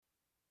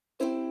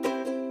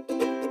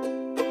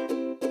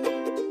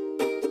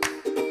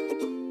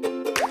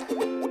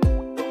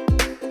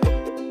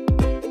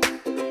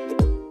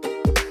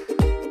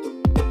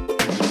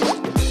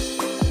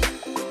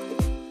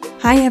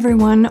Hi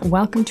everyone,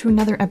 welcome to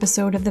another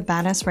episode of the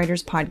Badass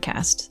Writers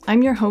Podcast.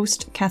 I'm your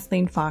host,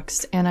 Kathleen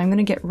Fox, and I'm going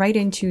to get right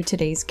into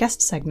today's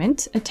guest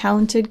segment, a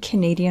talented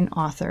Canadian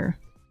author.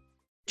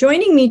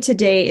 Joining me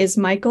today is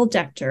Michael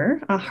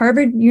Decter, a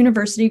Harvard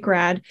University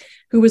grad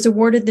who was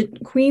awarded the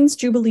Queen's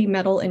Jubilee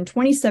Medal in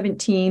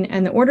 2017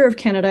 and the Order of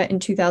Canada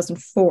in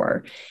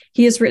 2004.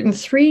 He has written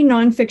 3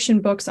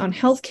 nonfiction books on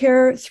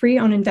healthcare, 3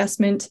 on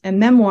investment, a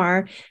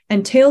memoir,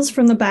 and Tales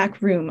from the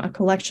Back Room, a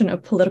collection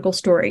of political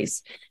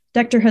stories.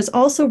 Decter has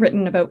also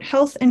written about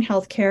health and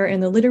healthcare in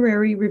the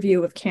Literary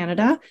Review of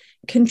Canada,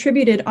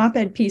 contributed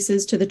op-ed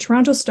pieces to the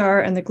Toronto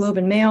Star and the Globe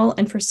and Mail,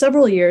 and for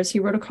several years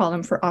he wrote a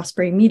column for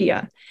Osprey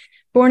Media.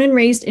 Born and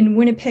raised in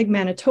Winnipeg,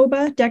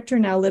 Manitoba, Decter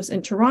now lives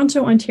in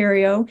Toronto,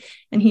 Ontario,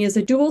 and he is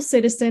a dual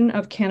citizen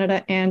of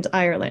Canada and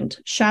Ireland.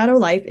 Shadow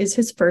Life is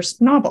his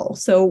first novel.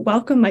 So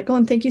welcome, Michael,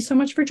 and thank you so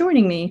much for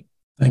joining me.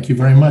 Thank you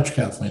very much,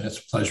 Kathleen. It's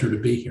a pleasure to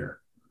be here.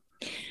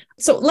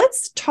 So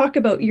let's talk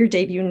about your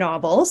debut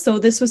novel. So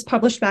this was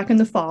published back in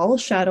the fall,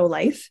 Shadow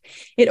Life.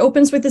 It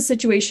opens with a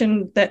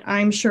situation that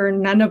I'm sure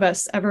none of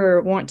us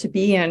ever want to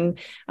be in,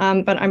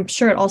 but I'm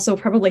sure it also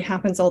probably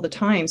happens all the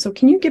time. So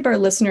can you give our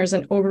listeners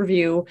an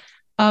overview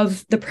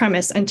of the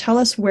premise and tell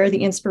us where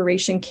the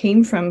inspiration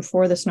came from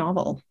for this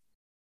novel?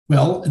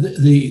 Well,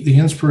 the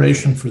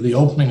inspiration for the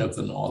opening of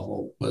the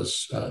novel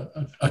was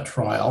a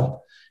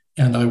trial,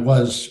 and I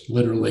was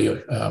literally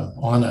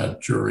on a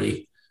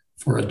jury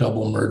for a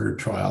double murder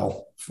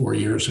trial 4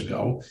 years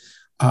ago,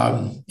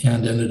 and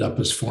ended up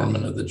as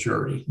foreman of the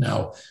jury.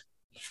 Now,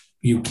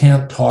 you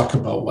can't talk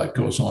about what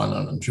goes on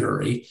a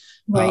jury.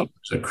 Right.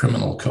 It's a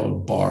criminal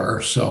code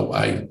bar, so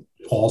I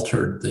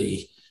altered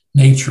the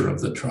nature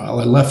of the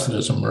trial. I left it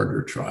as a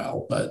murder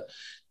trial, but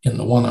in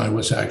the one I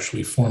was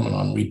actually foreman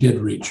on, we did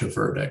reach a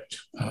verdict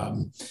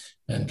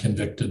and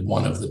convicted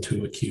one of the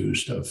 2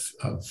 accused of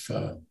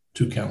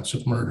 2 counts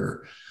of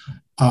murder.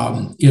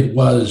 It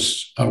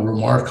was a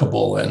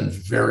remarkable and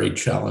very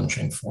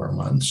challenging 4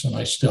 months, and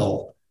I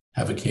still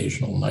have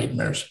occasional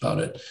nightmares about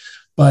it.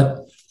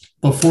 But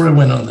before I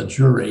went on the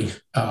jury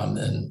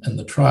and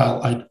the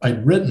trial,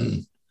 I'd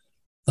written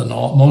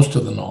most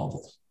of the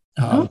novel.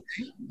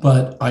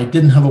 But I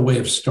didn't have a way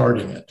of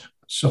starting it.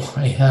 So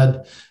I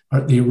had,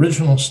 the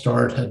original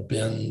start had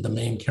been the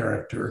main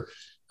character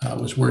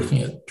was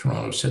working at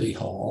Toronto City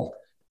Hall,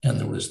 and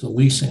there was the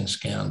leasing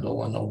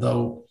scandal. And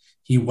although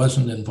he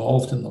wasn't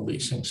involved in the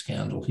leasing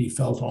scandal, he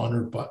felt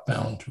honored but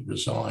bound to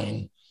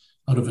resign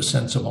out of a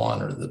sense of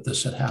honor that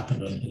this had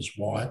happened on his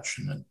watch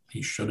and that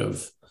he should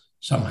have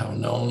somehow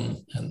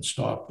known and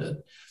stopped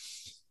it.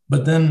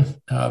 But then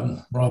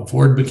Rob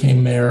Ford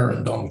became mayor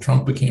and Donald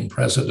Trump became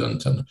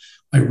president. And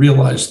I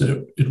realized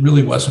that it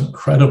really wasn't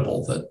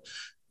credible that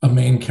a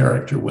main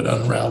character would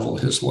unravel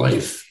his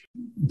life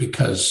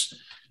because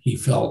he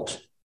felt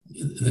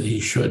that he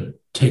should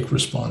take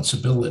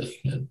responsibility.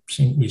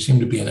 We seem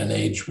to be in an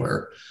age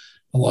where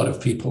a lot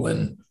of people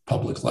in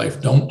public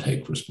life don't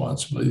take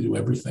responsibility, do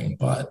everything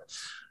but.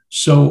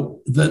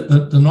 So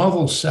the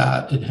novel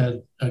it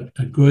had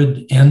a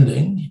good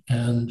ending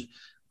and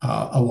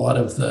a lot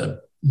of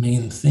the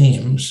main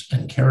themes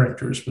and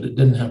characters, but it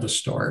didn't have a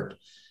start.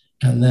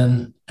 And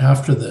then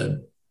after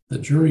the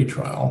jury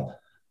trial,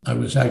 I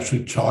was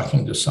actually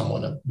talking to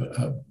someone,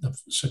 a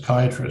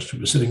psychiatrist who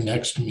was sitting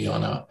next to me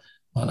on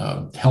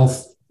a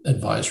health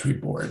advisory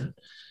board.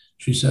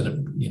 She said,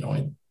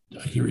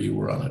 I hear you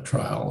were on a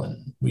trial,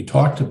 and we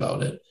talked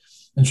about it.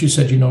 And she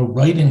said,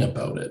 writing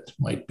about it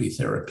might be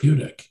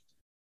therapeutic.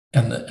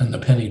 And the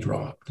penny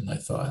dropped. And I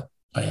thought,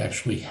 I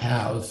actually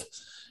have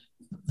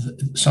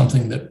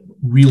something that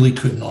really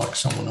could knock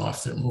someone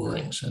off their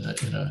moorings in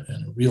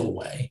a real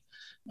way.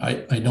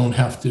 I don't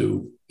have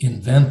to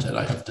invent it.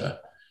 I have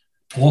to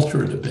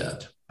alter it a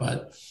bit.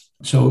 But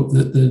so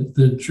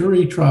the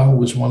jury trial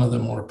was one of the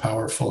more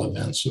powerful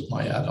events of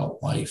my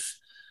adult life.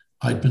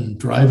 I'd been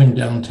driving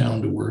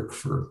downtown to work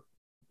for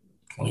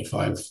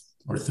 25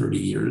 or 30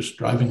 years,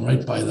 driving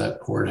right by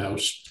that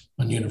courthouse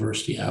on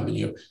University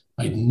Avenue.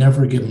 I'd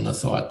never given a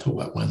thought to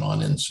what went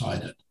on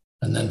inside it.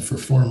 And then for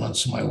 4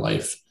 months of my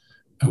life,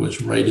 I was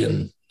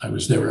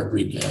there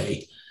every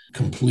day,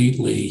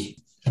 completely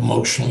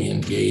emotionally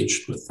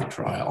engaged with the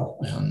trial.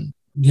 And,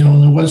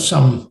 there was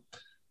some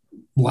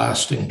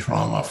lasting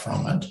trauma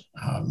from it,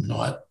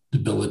 not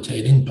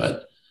debilitating,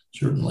 but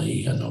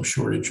certainly no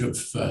shortage of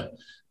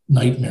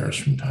nightmares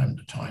from time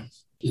to time.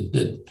 It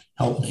did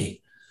help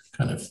me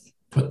kind of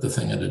put the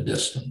thing at a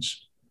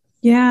distance.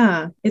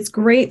 Yeah, it's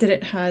great that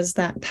it has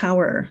that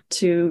power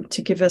to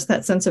give us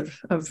that sense of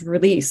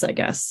release, I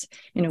guess,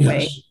 in a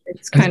way.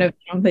 It's kind of,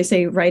 they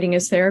say writing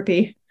is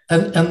therapy.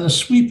 And the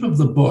sweep of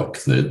the book,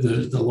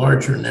 the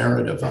larger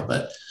narrative of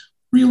it,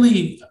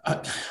 really,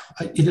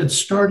 it had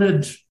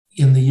started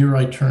in the year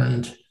I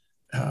turned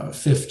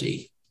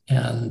 50.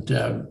 And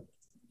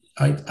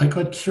I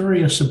got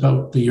curious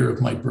about the year of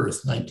my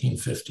birth,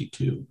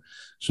 1952.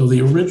 So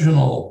the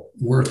original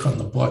work on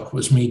the book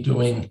was me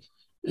doing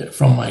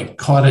from my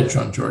cottage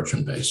on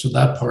Georgian Bay. So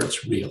that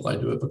part's real. I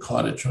do have a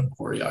cottage on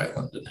Quarry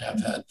Island and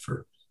have had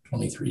for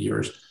 23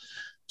 years.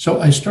 So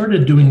I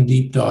started doing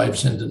deep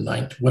dives into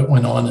what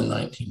went on in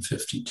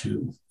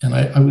 1952. And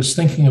I was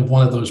thinking of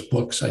one of those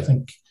books. I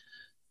think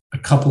a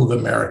couple of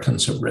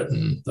Americans have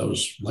written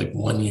those like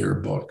 1-year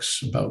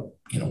books about,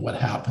 what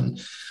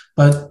happened.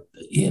 But,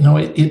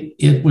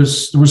 there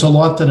was a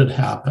lot that had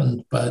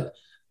happened, but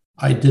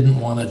I didn't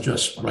want to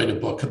just write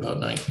a book about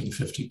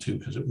 1952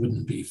 because it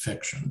wouldn't be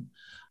fiction.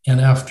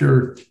 And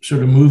after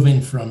sort of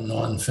moving from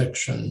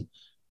nonfiction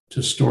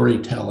to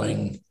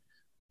storytelling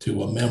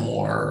to a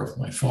memoir of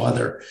my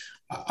father,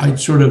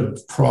 I'd sort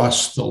of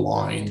crossed the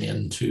line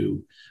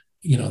into,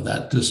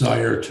 that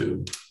desire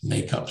to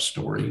make up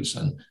stories.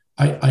 And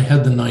I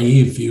had the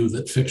naive view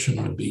that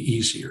fiction would be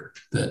easier,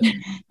 that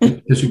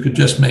because you could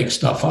just make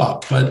stuff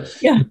up. But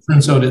It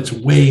turns out it's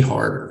way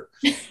harder.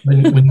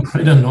 When you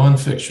write a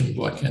nonfiction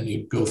book and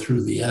you go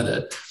through the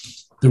edit,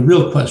 the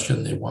real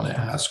question they want to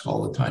ask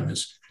all the time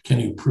is, can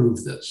you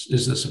prove this?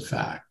 Is this a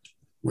fact?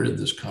 Where did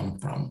this come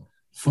from?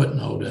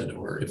 Footnote it,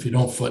 or if you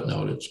don't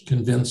footnote it,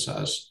 convince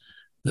us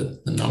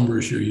that the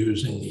numbers you're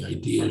using, the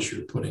ideas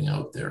you're putting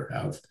out there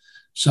have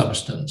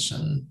substance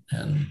and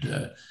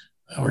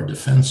are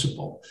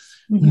defensible.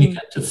 Mm-hmm. When you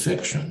get to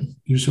fiction,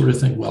 you sort of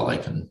think, well, I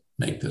can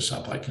make this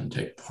up. I can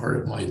take part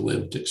of my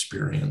lived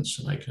experience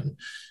and I can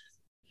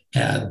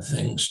add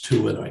things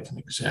to it. I can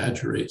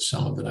exaggerate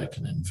some of it. I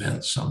can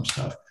invent some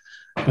stuff.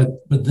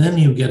 But then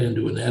you get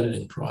into an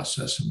editing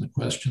process and the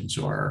questions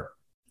are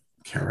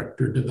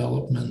character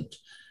development,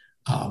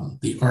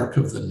 the arc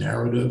of the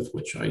narrative,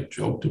 which I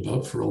joked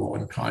about for a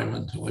long time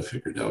until I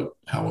figured out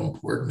how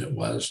important it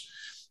was.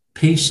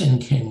 Pacing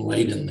came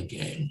late in the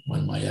game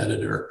when my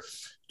editor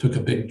took a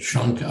big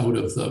chunk out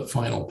of the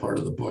final part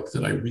of the book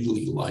that I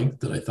really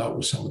liked, that I thought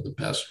was some of the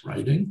best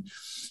writing.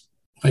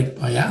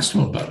 I asked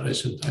him about it. I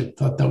said, I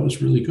thought that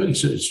was really good. He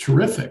said, it's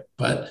terrific.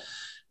 But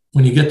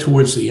when you get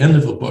towards the end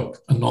of a book,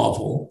 a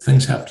novel,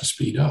 things have to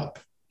speed up.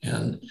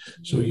 And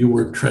so you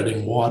were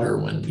treading water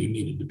when you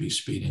needed to be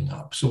speeding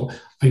up. So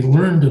I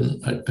learned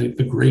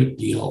a great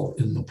deal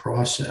in the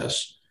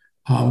process.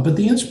 But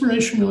the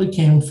inspiration really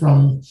came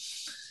from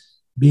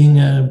being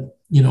a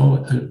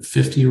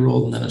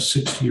 50-year-old and then a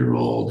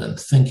 60-year-old and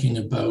thinking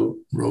about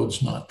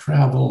roads not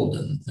traveled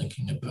and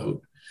thinking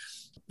about,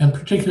 and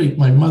particularly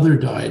my mother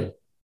died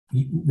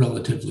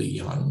relatively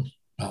young,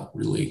 well,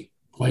 really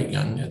quite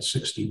young at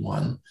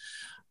 61.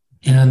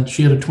 And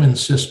she had a twin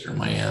sister,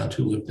 my aunt,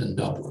 who lived in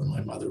Dublin.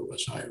 My mother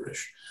was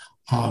Irish.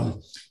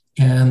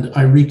 And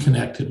I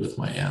reconnected with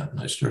my aunt and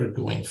I started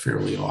going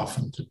fairly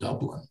often to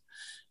Dublin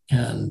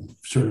and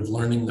sort of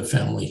learning the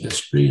family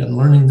history and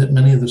learning that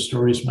many of the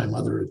stories my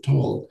mother had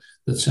told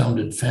that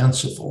sounded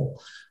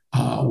fanciful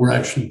were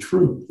actually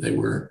true. They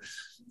were,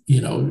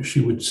 she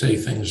would say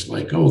things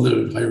like, oh,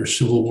 the Irish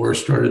Civil War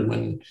started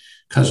when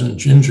cousin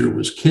Ginger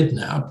was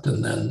kidnapped.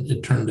 And then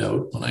it turned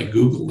out when I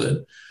Googled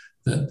it,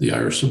 that the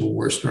Irish Civil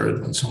War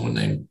started when someone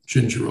named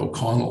Ginger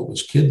O'Connell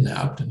was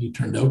kidnapped, and he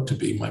turned out to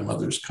be my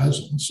mother's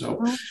cousin.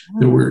 So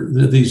there were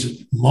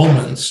these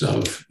moments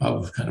of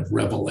kind of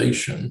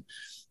revelation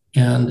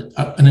and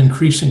an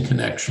increasing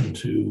connection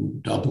to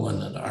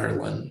Dublin and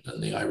Ireland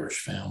and the Irish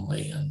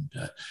family. And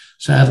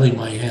sadly,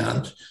 my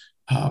aunt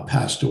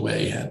passed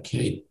away. Aunt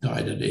Kate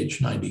died at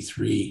age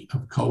 93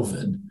 of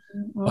COVID.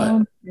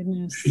 But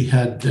she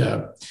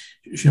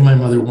and my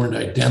mother weren't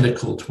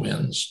identical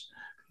twins,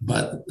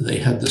 but they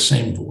had the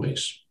same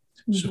voice.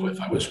 Mm-hmm. So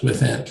if I was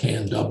with Aunt Kay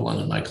in Dublin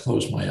and I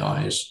closed my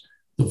eyes,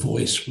 the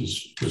voice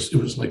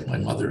was like my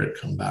mother had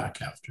come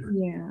back after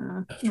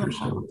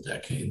several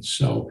decades.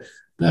 So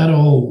that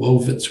all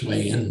wove its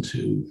way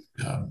into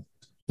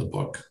the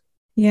book.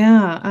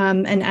 Yeah.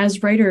 And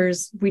as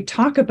writers, we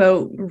talk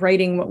about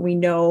writing what we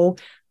know,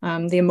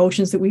 the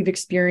emotions that we've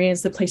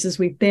experienced, the places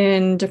we've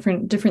been,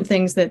 different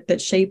things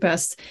that shape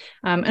us.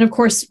 And of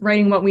course,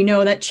 writing what we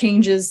know, that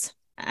changes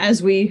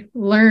as we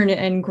learn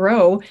and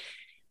grow.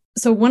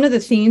 So one of the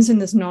themes in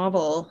this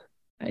novel,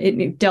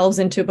 it delves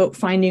into about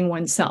finding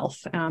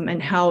oneself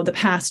and how the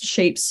past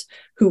shapes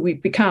who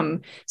we've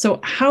become. So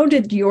how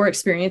did your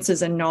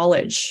experiences and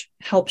knowledge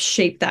help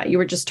shape that? You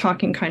were just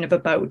talking kind of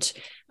about,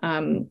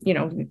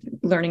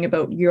 learning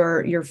about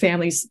your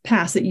family's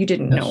past that you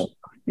didn't know.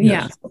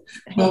 Yes.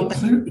 Yeah. Well,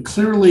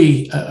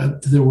 clearly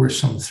there were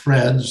some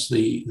threads,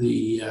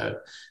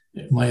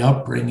 my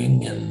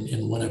upbringing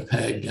in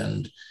Winnipeg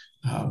and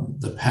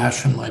the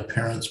passion my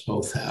parents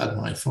both had.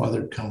 My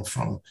father had come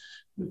from,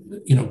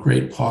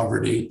 great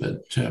poverty,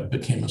 but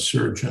became a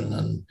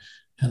surgeon,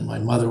 and my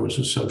mother was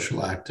a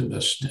social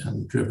activist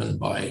and driven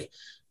by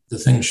the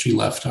things she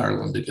left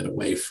Ireland to get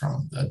away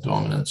from, the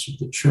dominance of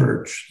the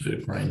church, the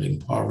grinding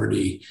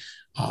poverty.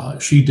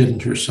 She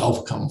didn't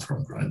herself come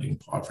from grinding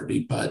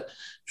poverty, but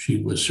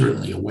she was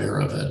certainly aware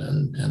of it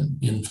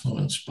and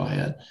influenced by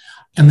it.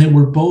 And they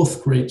were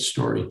both great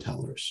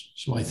storytellers.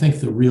 So I think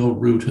the real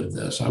root of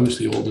this, I was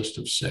the oldest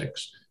of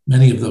 6.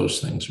 Many of those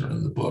things are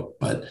in the book,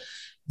 but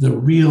the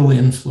real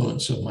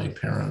influence of my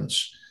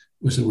parents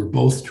was they were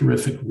both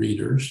terrific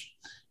readers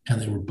and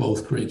they were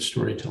both great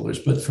storytellers,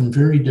 but from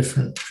very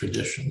different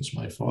traditions.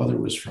 My father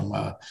was from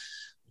a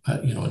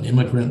an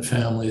immigrant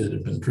family that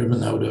had been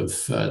driven out of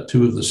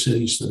two of the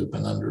cities that have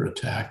been under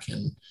attack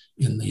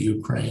in the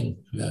Ukraine,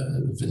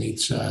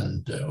 Vinnytsia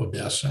and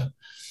Odessa.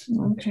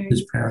 Okay.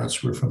 His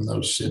parents were from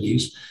those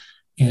cities,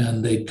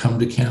 and they'd come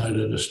to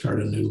Canada to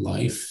start a new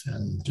life.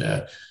 And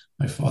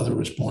my father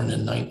was born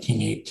in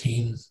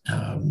 1918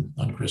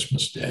 on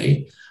Christmas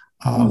Day.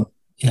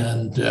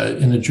 And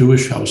in a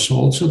Jewish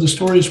household. So the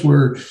stories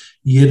were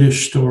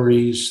Yiddish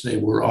stories. They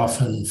were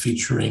often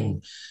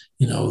featuring,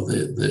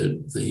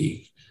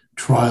 the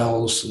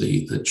trials,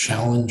 the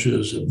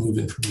challenges of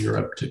moving from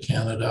Europe to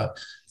Canada.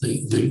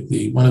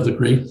 The one of the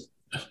great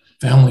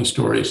family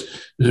stories,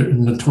 they're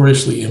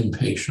notoriously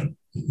impatient.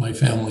 My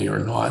family are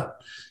not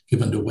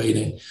given to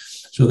waiting.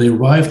 So they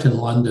arrived in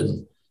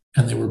London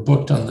and they were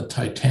booked on the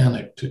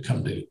Titanic to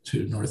come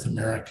to North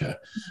America.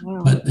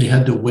 Wow. But they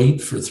had to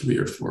wait for 3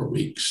 or 4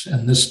 weeks.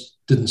 And this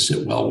didn't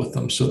sit well with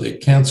them. So they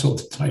canceled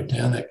the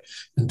Titanic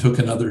and took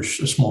a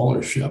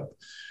smaller ship.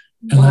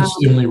 And wow. That's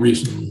the only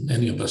reason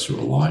any of us are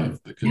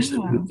alive, because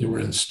they were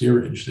in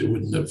steerage. They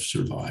wouldn't have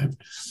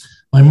survived.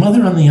 My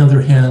mother, on the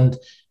other hand,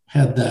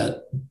 had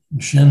that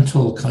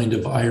gentle kind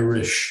of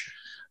Irish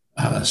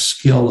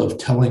skill of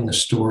telling a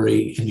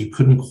story, and you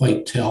couldn't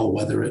quite tell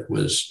whether it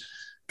was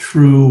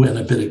true and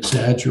a bit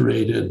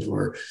exaggerated,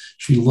 or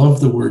she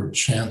loved the word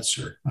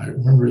chancer. I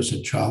remember as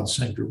a child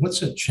saying to her,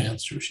 "What's a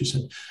chancer?" She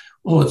said,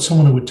 "Well, it's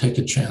someone who would take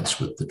a chance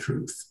with the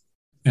truth."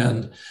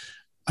 And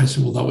I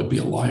said, "Well, that would be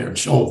a liar." And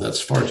she said, "Oh,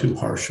 that's far too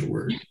harsh a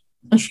word,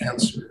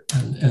 chancer."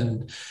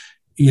 And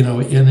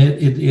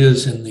it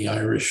is in the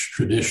Irish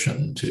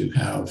tradition to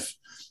have,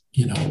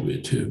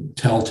 to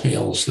tell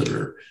tales that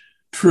are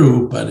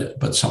true,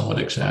 but somewhat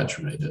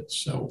exaggerated.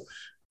 So,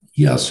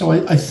 yeah, so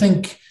I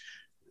think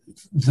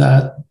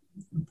that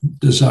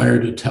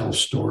desire to tell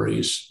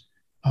stories,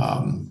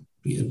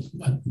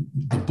 the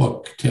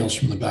book Tales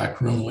from the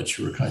Back Room, which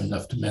you were kind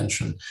enough to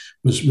mention,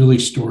 was really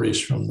stories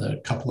from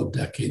the couple of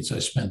decades I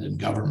spent in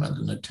government,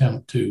 an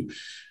attempt to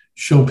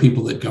show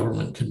people that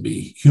government can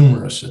be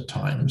humorous at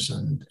times,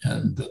 and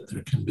that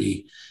there can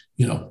be,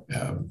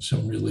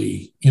 some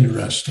really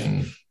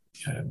interesting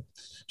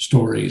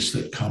stories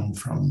that come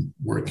from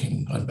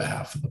working on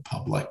behalf of the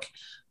public.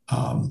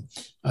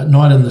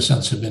 Not in the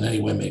sense of in any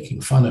way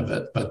making fun of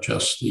it, but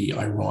just the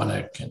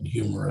ironic and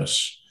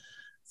humorous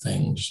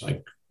things,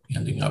 like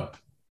ending up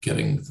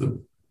getting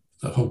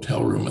the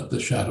hotel room at the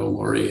Chateau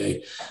Laurier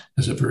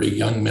as a very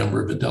young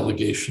member of a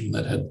delegation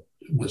that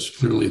was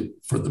clearly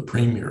for the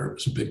premier. It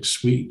was a big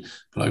suite,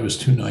 but I was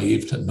too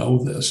naive to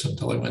know this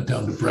until I went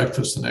down to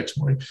breakfast the next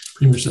morning. The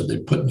premier said they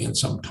put me in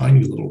some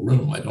tiny little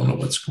room. I don't know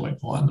what's going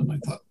on. And I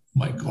thought,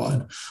 my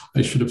God,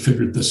 I should have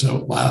figured this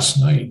out last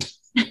night.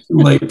 Too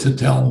late to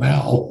tell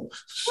now.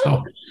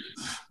 So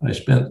I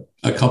spent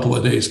a couple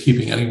of days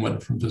keeping anyone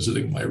from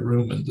visiting my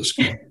room and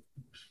discovering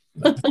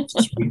that's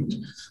sweet.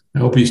 I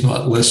hope he's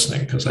not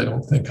listening, because I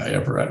don't think I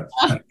ever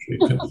actually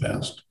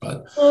confessed.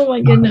 But oh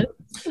my goodness.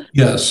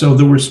 Yeah, so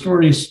there were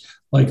stories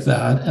like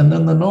that. And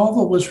then the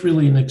novel was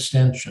really an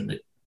extension.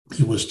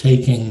 It was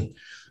taking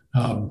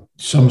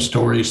some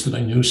stories that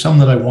I knew, some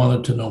that I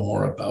wanted to know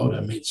more about.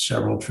 I made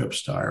several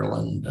trips to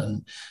Ireland,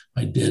 and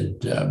I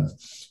did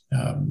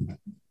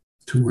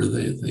tour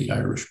the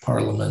Irish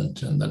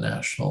Parliament and the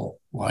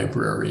National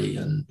Library,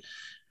 and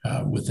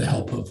with the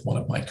help of one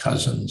of my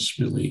cousins,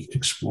 really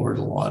explored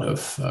a lot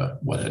of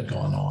what had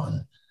gone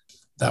on.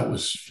 That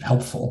was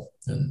helpful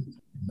in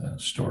the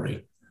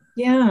story.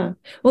 Yeah.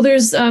 Well,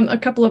 there's a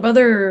couple of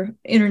other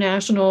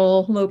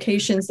international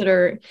locations that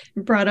are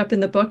brought up in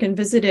the book and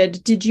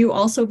visited. Did you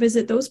also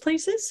visit those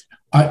places?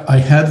 I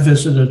had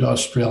visited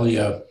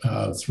Australia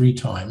 3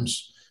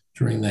 times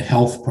during the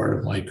health part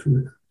of my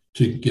career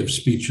to give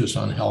speeches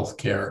on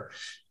healthcare.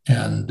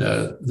 And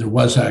there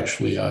was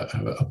actually a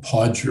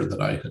podger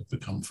that I had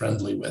become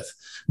friendly with.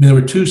 I mean,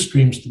 there were 2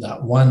 streams to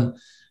that. One,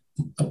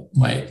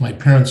 my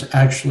parents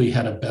actually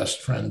had a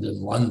best friend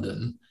in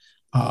London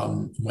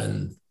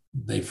when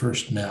they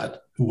first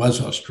met, who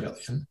was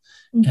Australian.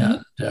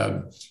 Mm-hmm.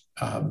 And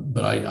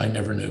but I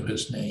never knew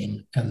his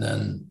name. And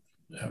then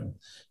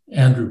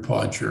Andrew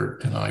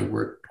Podger and I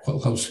worked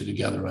closely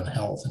together on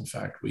health. In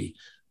fact, we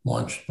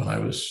launched, when I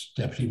was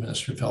Deputy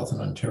Minister of Health in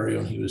Ontario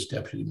and he was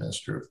Deputy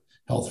Minister of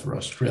Health for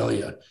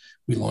Australia,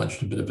 we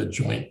launched a bit of a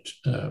joint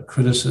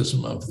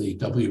criticism of the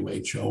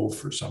WHO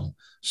for some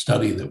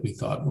study that we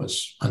thought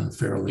was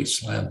unfairly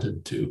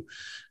slanted to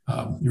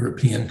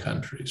European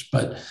countries.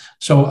 But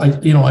so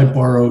I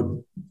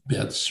borrowed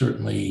bits.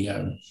 Certainly,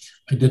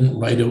 I didn't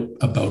write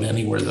about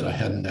anywhere that I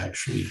hadn't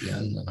actually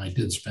been, and I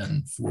did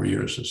spend 4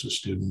 years as a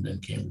student in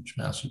Cambridge,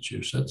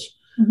 Massachusetts.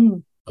 Mm-hmm.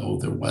 Though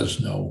there was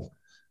no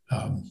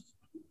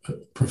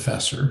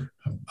professor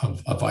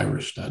of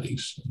Irish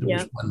studies. There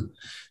was one.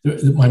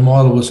 My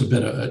model was a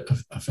bit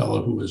of a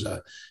fellow who was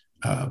a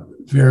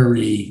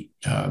very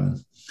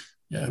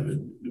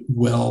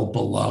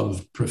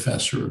well-beloved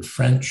professor of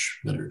French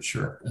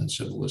literature and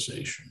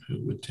civilization,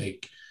 who would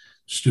take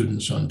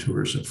students on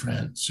tours of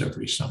France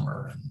every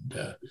summer.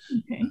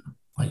 And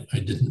I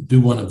didn't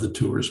do one of the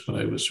tours, but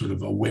I was sort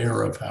of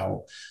aware of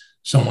how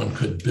someone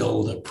could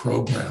build a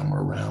program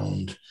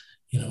around,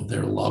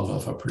 their love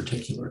of a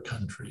particular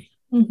country.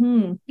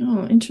 Mm-hmm.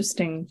 Oh,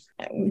 interesting.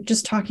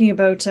 Just talking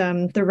about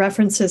the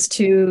references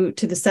to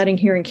the setting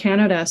here in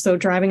Canada. So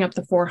driving up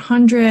the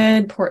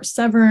 400, Port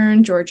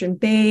Severn, Georgian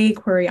Bay,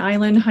 Quarry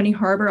Island, Honey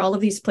Harbor, all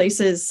of these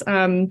places.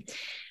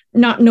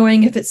 Not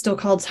knowing if it's still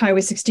called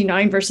Highway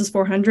 69 versus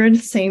 400.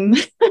 Same.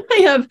 I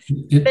have.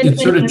 It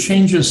sort of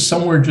changes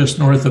somewhere just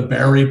north of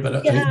Barrie,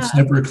 but it's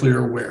never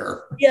clear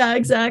where. Yeah,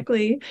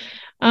 exactly.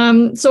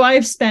 So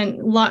I've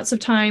spent lots of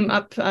time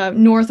up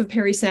north of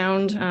Parry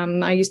Sound.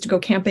 I used to go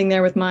camping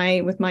there with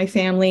my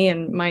family,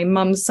 and my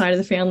mom's side of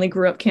the family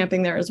grew up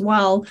camping there as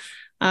well.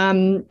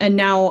 And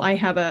now I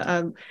have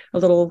a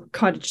little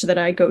cottage that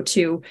I go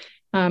to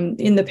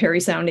in the Parry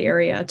Sound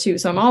area too.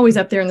 So I'm always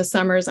up there in the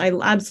summers. I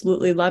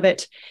absolutely love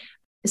it.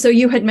 So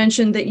you had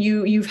mentioned that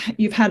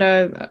you've had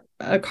a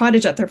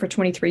cottage up there for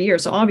 23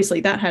 years. So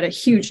obviously that had a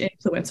huge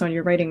influence on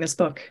your writing this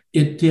book.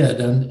 It did.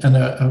 And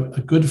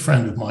a good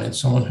friend of mine,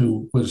 someone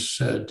who was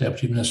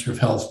Deputy Minister of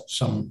Health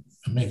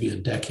maybe a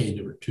decade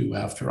or two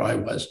after I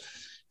was,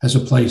 has a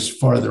place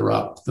farther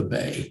up the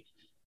bay.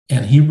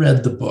 And he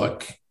read the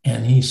book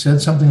and he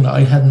said something that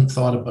I hadn't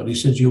thought about. He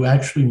said, you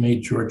actually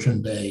made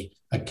Georgian Bay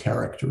a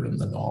character in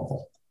the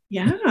novel.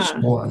 Yeah.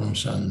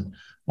 Storms and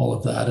all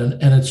of that.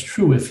 And it's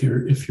true, if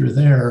you're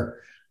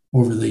there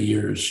over the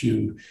years,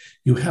 you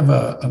have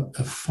a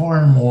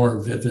far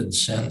more vivid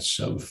sense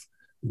of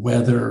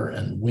weather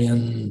and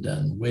wind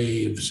and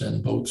waves,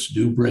 and boats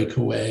do break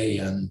away.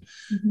 And,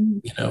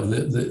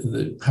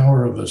 the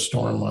power of a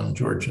storm on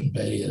Georgian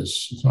Bay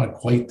is not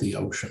quite the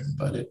ocean,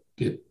 but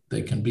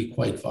they can be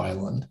quite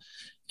violent.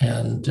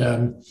 And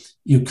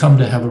you come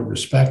to have a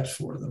respect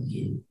for them.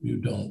 You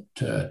don't,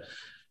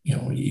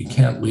 you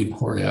can't leave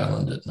Quarry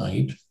Island at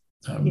night.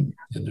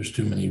 There's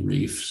too many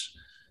reefs.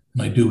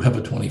 And I do have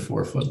a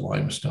 24-foot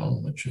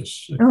limestone, which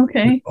is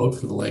a boat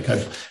for the lake.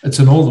 It's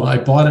an old one.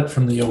 I bought it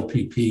from the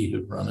OPP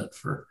who'd run it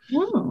for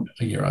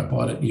a year. I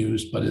bought it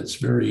used, but it's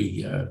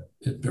very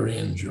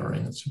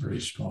enduring. It's a very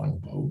strong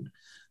boat.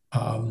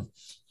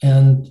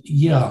 And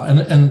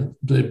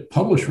the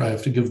publisher, I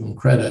have to give them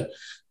credit.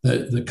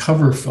 The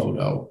cover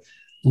photo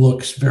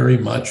looks very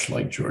much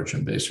like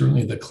Georgian Bay.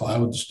 Certainly the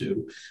clouds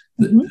do.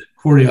 The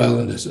Quarry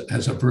Island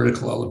has a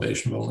vertical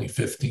elevation of only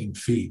 15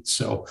 feet.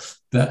 So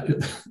that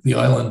the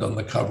island on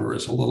the cover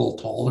is a little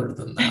taller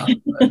than that.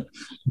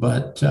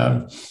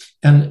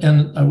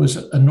 And I was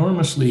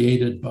enormously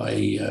aided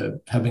by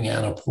having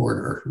Anna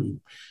Porter, who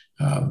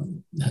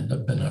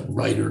had been a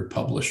writer,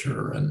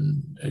 publisher,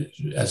 and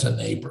as a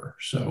neighbor.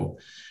 So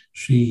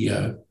she,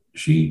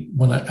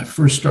 when I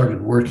first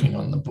started working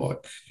on the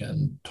book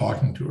and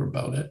talking to her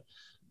about it,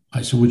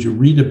 I said, would you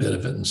read a bit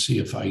of it and see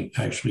if I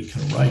actually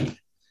can write?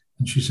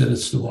 And she said,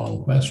 it's the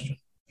wrong question.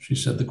 She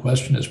said, the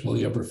question is, will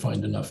you ever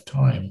find enough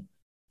time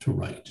to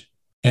write?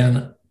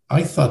 And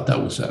I thought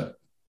that was a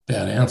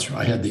bad answer.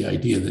 I had the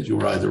idea that you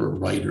were either a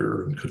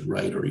writer and could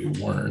write, or you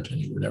weren't,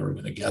 and you were never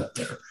going to get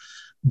there.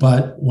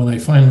 But when I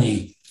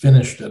finally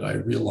finished it, I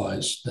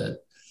realized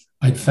that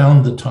I'd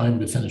found the time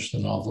to finish the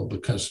novel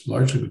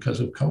largely because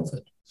of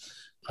COVID.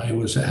 I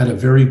had a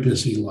very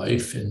busy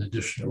life. In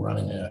addition to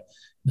running an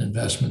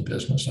investment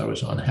business, I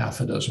was on half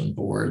a dozen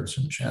boards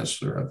and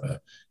chancellor of a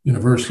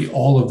university.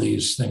 All of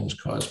these things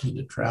caused me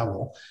to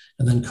travel.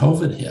 And then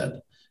COVID hit,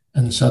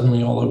 and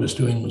suddenly all I was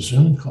doing was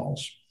Zoom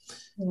calls.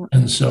 Yeah.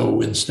 And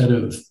so instead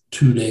of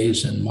 2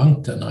 days in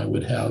Moncton, I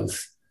would have,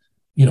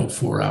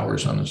 4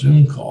 hours on a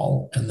Zoom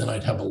call, and then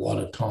I'd have a lot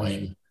of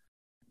time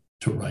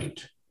to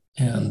write.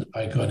 And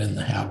I got in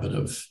the habit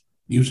of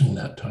using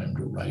that time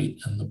to write,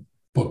 and the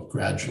book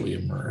gradually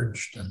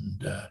emerged.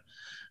 And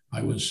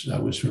I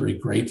was very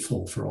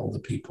grateful for all the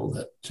people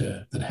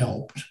that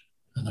helped.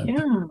 And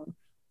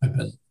I've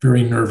been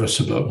very nervous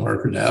about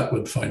Margaret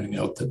Atwood finding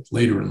out that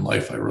later in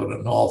life I wrote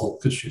a novel,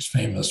 because she's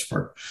famous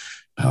for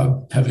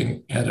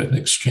having had an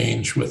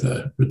exchange with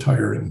a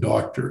retiring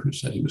doctor who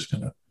said he was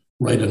going to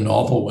write a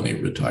novel when he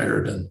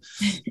retired. And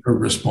her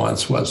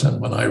response was,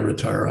 and when I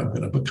retire, I'm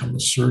going to become a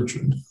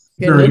surgeon.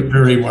 Very,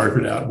 very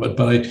Margaret Atwood.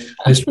 But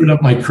I screwed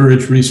up my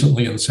courage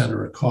recently and sent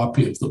her a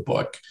copy of the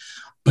book,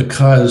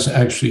 because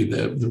actually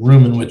the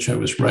room in which I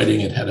was writing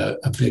it had a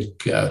big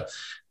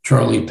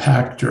Charlie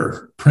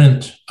Pachter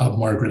print of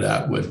Margaret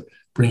Atwood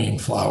bringing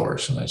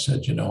flowers. And I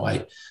said,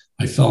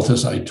 I felt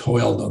as I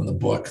toiled on the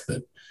book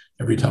that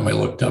every time I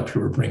looked up,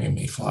 you were bringing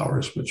me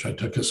flowers, which I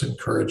took as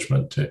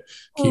encouragement to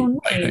keep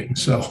writing.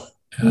 So,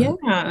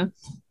 yeah.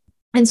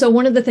 And so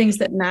one of the things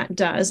that Matt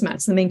does,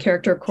 Matt's the main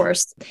character, of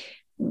course,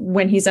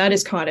 when he's at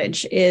his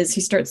cottage, is he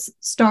starts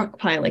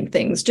stockpiling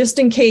things just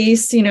in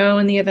case,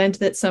 in the event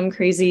that some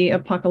crazy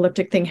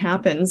apocalyptic thing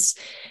happens.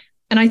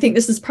 And I think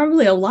this is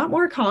probably a lot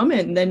more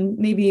common than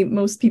maybe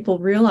most people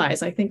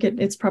realize. I think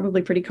it's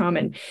probably pretty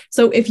common.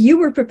 So if you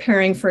were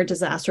preparing for a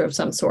disaster of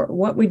some sort,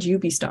 what would you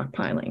be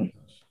stockpiling?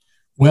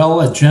 Well,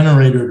 a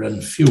generator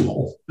and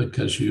fuel,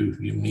 because you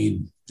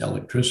need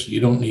electricity.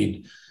 You don't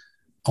need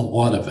a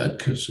lot of it,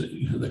 because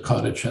the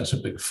cottage has a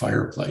big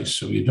fireplace,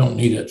 so you don't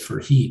need it for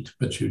heat,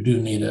 but you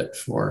do need it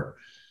for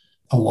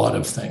a lot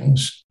of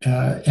things.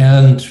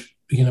 And,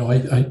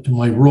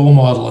 my role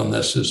model in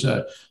this is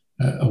a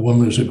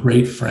woman who's a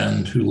great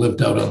friend who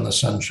lived out on the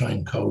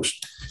Sunshine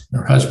Coast.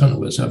 Her husband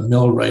was a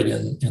millwright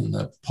in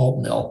the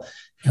pulp mill,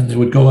 and they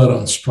would go out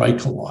on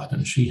strike a lot,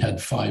 and she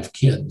had 5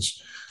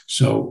 kids.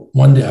 So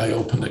one day I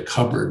opened a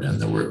cupboard and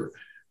there were,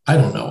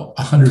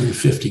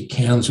 150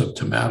 cans of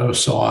tomato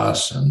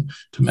sauce and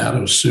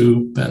tomato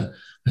soup. And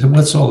I said,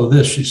 "What's all of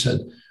this?" She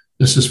said,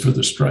 "This is for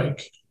the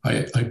strike."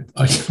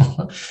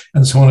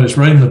 And so when I was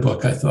writing the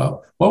book, I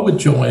thought, what would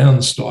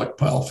Joanne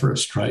stockpile for a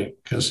strike?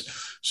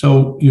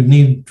 So you'd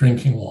need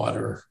drinking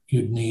water.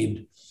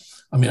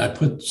 I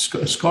put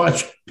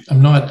Scotch.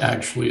 I'm not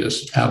actually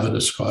as avid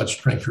a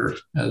Scotch drinker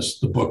as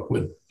the book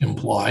would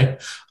imply,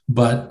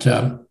 but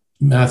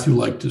Matthew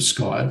liked his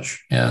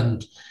Scotch.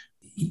 And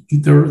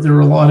there are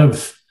a lot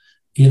of,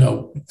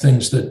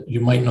 things that you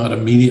might not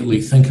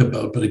immediately think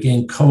about. But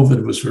again,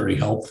 COVID was very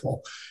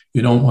helpful.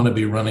 You don't want to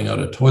be running out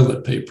of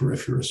toilet paper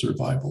if you're a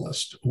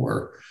survivalist,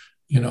 or,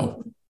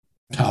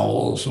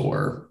 towels,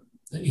 or,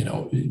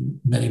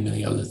 many,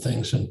 many other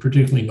things, and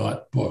particularly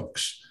not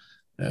books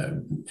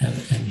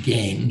and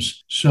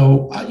games.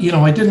 So,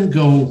 I didn't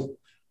go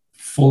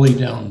fully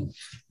down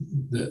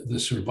the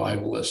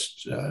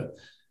survivalist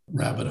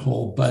rabbit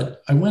hole,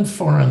 but I went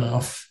far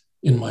enough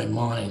in my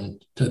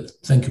mind to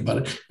think about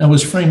it. Now, it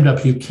was framed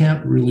up, you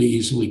can't really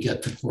easily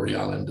get to Glory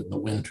Island in the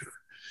winter.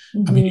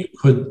 Mm-hmm. You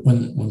could,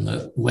 when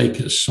the lake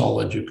is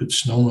solid, you could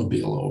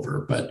snowmobile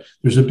over, but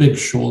there's a big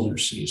shoulder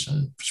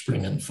season,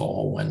 spring and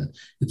fall, when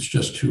it's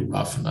just too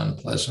rough and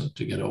unpleasant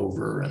to get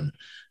over, and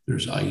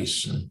there's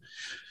ice. And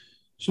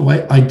so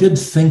I did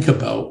think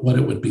about what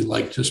it would be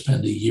like to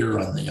spend a year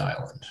on the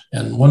island.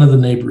 And one of the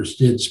neighbors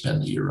did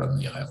spend a year on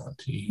the island.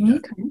 He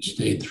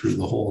stayed through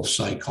the whole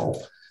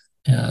cycle.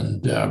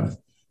 And,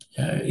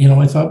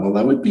 I thought, well,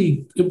 it'd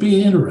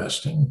be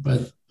interesting,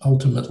 but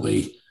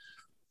ultimately,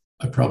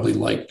 I probably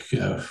like,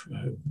 a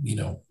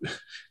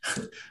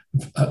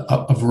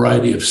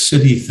variety of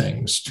city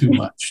things too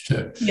much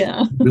to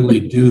really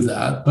do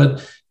that.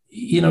 But,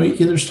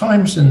 there's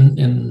times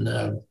in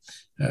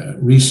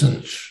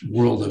recent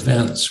world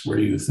events where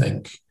you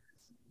think,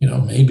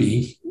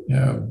 maybe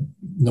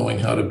knowing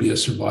how to be a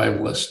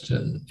survivalist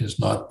is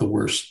not the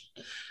worst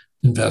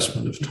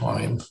investment of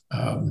time.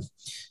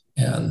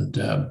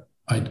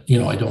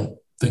 I don't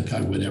think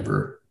I would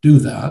ever do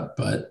that,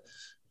 but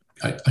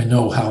I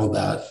know how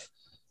that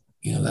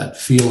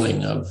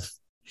feeling of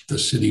the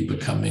city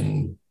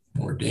becoming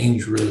more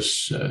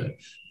dangerous,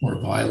 more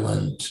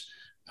violent,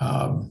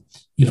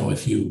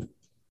 if you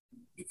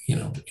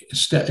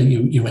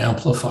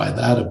amplify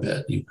that a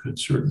bit, you could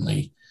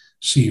certainly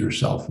see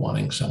yourself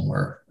wanting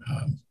somewhere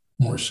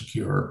more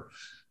secure.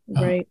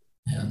 Right.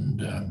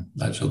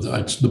 So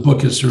the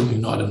book is certainly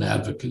not an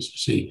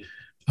advocacy,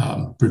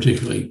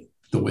 particularly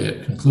the way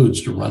it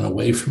concludes, to run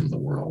away from the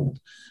world.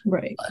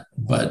 Right.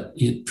 But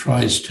it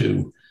tries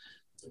to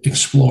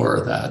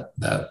explore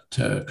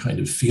that kind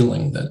of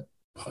feeling that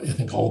I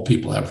think all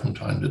people have from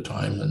time to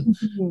time, and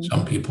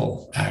some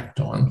people act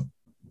on.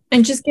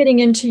 And just getting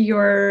into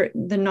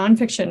the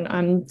nonfiction,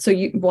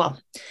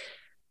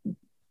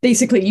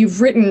 basically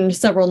you've written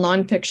several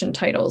nonfiction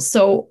titles.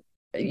 So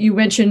you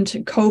mentioned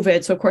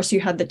COVID, so of course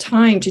you had the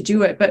time to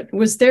do it, but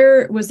was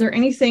there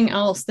anything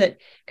else that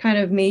kind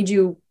of made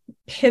you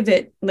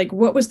pivot? Like,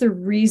 what was the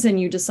reason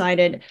you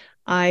decided,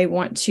 I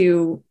want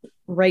to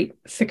write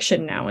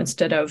fiction now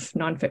instead of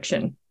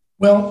nonfiction?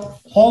 Well,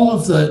 all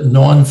of the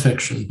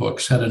nonfiction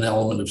books had an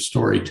element of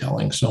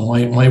storytelling. So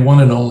my one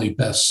and only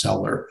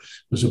bestseller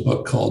was a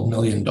book called $1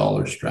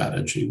 Million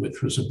Strategy,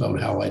 which was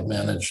about how I'd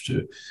managed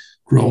to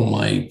grow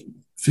my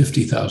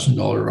 $50,000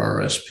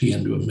 RSP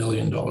into $1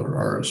 million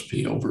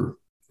RSP over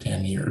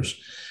 10 years.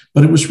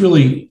 But it was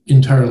really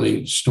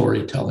entirely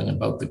storytelling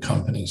about the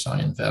companies I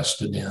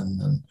invested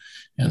in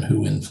and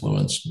who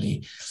influenced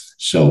me.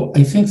 So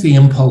I think the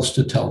impulse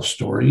to tell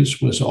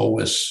stories was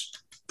always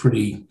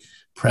pretty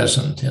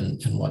present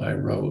in what I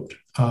wrote.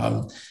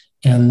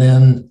 And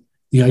then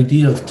the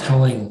idea of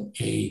telling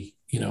a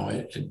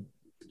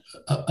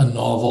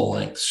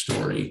novel-length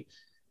story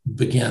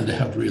began to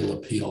have real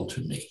appeal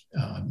to me.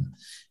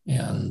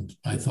 And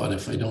I thought,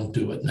 if I don't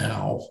do it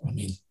now,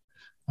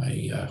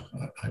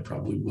 I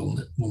probably will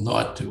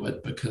not do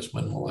it, because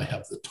when will I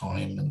have the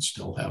time and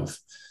still have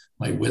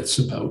my wits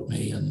about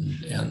me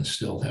and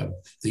still have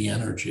the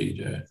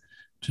energy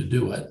to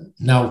do it?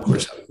 Now, of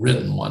course, having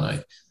written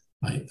one,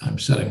 I'm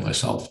setting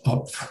myself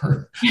up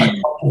for a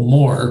couple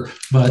more,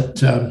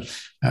 but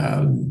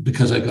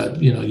because I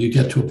got, you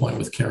get to a point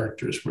with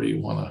characters where you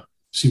want to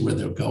see where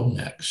they'll go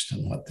next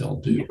and what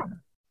they'll do.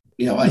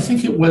 I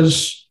think it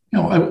was,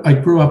 I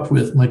grew up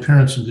with my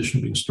parents, in addition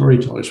to being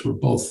storytellers, were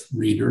both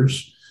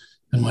readers.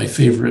 And my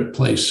favorite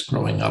place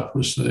growing up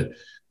was the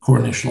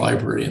Cornish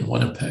Library in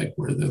Winnipeg,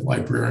 where the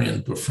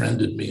librarian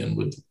befriended me and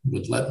would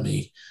let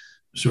me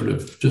sort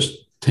of just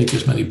take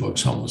as many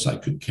books home as I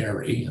could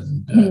carry.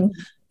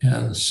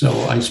 And so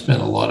I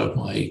spent a lot of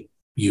my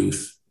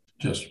youth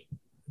just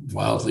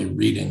wildly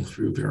reading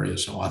through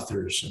various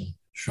authors and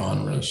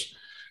genres.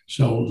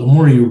 So the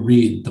more you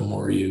read, the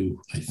more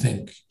you, I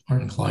think, are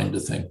inclined to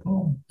think,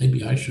 oh,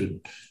 maybe I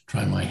should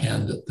try my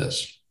hand at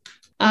this.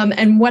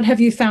 And what have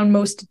you found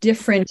most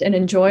different and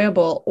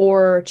enjoyable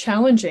or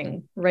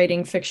challenging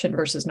writing fiction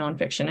versus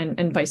nonfiction,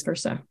 and vice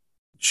versa?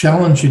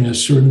 Challenging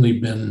has certainly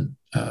been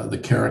the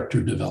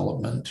character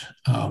development,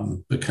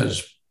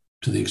 because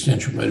to the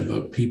extent you write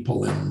about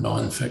people in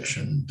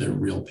nonfiction, they're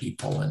real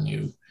people and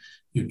you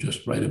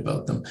just write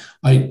about them.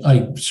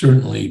 I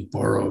certainly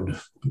borrowed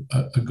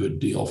a good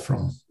deal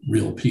from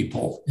real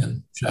people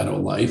in Shadow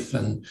Life.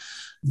 And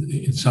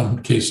in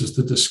some cases,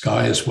 the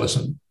disguise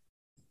wasn't,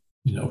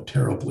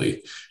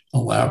 terribly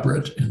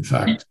elaborate. In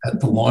fact, at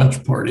the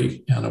launch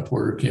party, Anna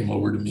Porter came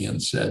over to me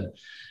and said,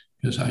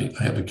 because I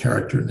have a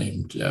character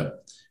named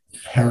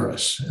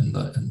Harris in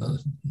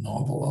the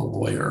novel, a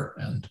lawyer,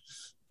 and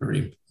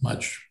very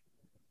much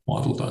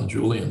modeled on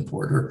Julian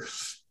Porter.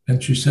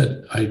 And she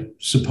said, I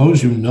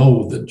suppose you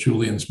know that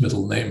Julian's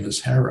middle name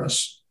is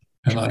Harris.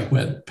 And I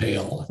went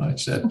pale. And I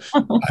said,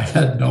 I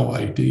had no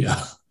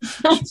idea.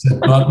 She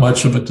said, not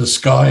much of a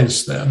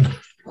disguise then.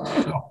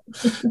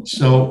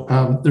 So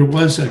there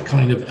was a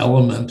kind of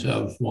element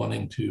of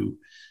wanting to,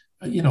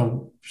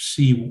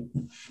 see,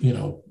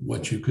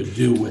 what you could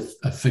do with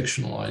a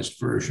fictionalized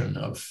version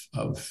of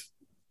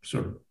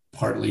sort of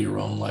partly your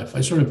own life.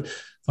 I sort of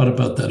thought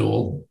about that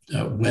old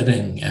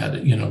wedding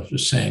ad,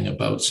 just saying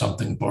about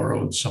something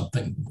borrowed,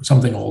 something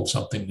old,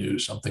 something new,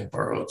 something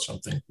borrowed,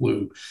 something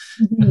blue.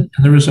 Mm-hmm. And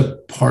there is a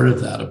part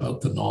of that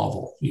about the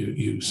novel.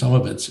 Some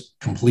of it's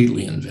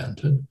completely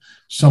invented.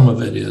 Some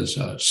of it is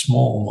a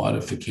small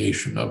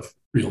modification of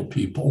real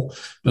people,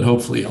 but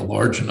hopefully a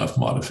large enough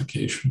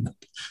modification that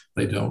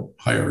they don't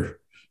hire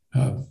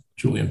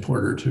Julian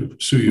Porter to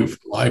sue you for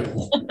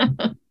libel.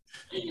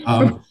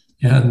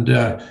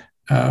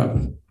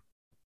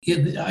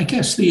 I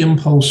guess the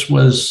impulse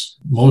was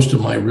most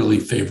of my really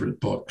favorite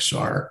books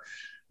are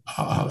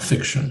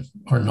fiction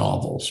or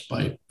novels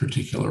by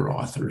particular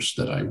authors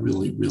that I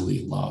really,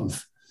 really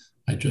love.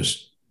 I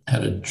just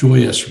had a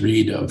joyous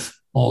read of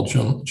all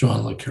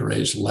John le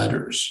Carré's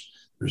letters.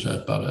 There's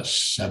about a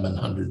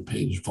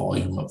 700-page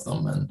volume of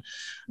them.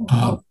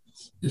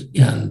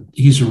 And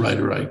he's a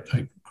writer I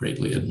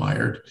greatly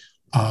admired.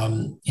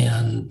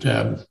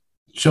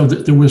 So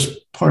there was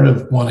part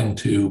of wanting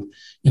to,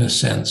 in a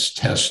sense,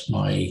 test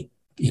my,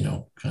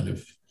 kind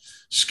of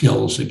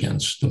skills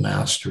against the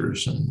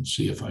masters and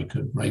see if I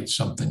could write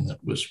something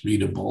that was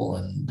readable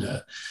and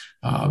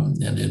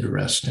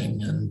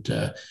interesting. And,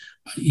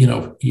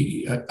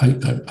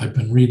 I've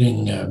been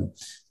reading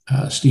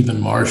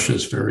Stephen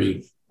Marsh's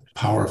very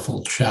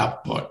powerful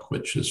chapbook,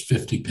 which is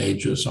 50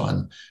 pages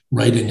on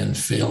writing and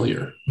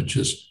failure, which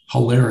is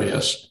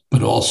hilarious,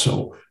 but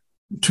also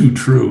too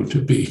true to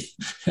be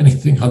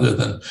anything other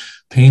than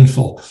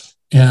painful.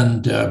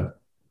 And,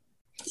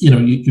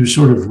 you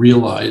sort of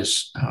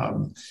realize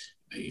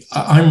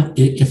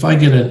if I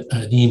get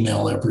an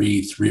email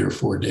every 3 or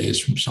 4 days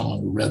from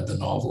someone who read the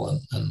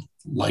novel and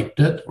liked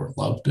it or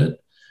loved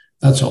it,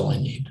 that's all I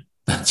need.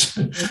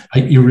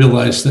 You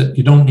realize that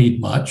you don't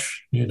need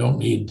much. You don't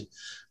need,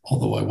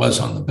 although I was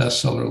on the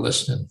bestseller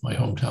list in my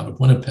hometown of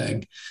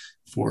Winnipeg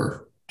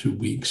for 2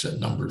 weeks at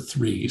number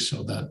 3.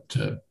 So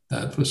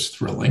that was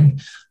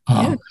thrilling.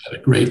 Had a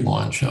great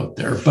launch out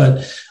there.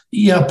 But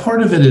yeah,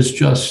 part of it is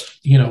just,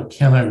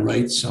 can I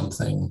write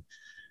something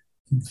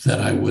that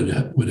I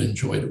would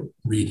enjoy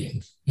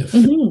reading if,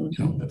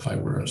 if I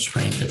were a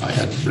stranger, if I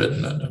hadn't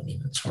written it. I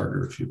mean, it's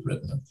harder if you've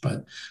written it.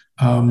 But,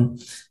 I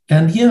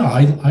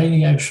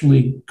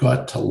actually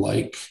got to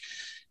like,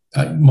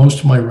 most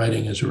of my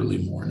writing is early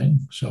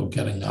morning. So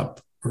getting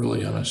up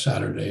early on a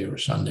Saturday or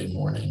Sunday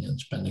morning and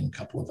spending a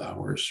couple of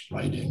hours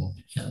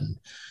writing. And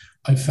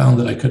I found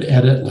that I could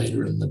edit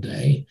later in the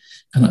day.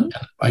 And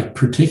I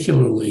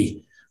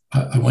particularly,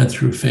 I went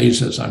through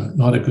phases. I'm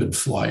not a good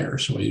flyer,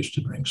 so I used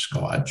to drink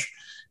scotch.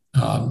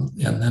 And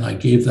then I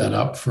gave that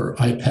up for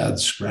iPad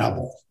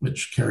Scrabble,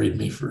 which carried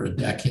me for a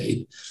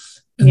decade.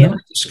 And then I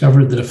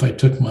discovered that if I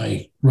took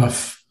my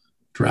rough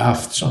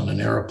drafts on an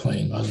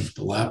airplane on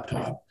the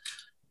laptop,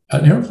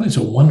 an airplane's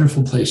a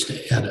wonderful place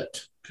to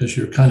edit because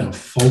you're kind of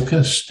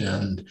focused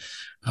and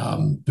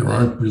there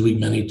aren't really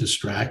many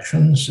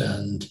distractions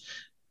and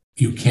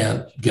you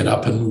can't get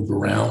up and move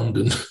around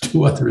and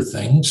do other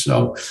things.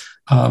 So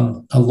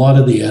a lot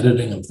of the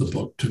editing of the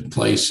book took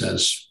place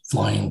as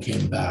flying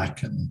came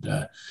back. And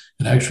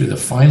actually the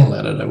final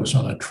edit, I was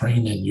on a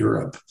train in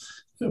Europe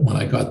when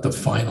I got the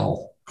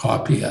final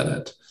copy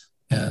edit.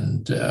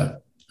 And I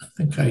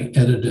think I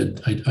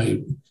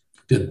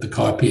did the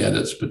copy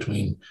edits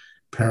between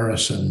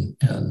Paris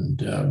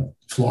and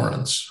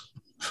Florence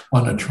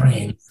on a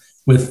train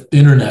with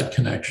internet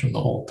connection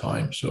the whole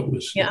time. So it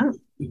was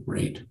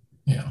great.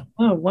 Yeah.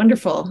 Oh,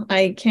 wonderful.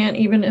 I can't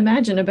even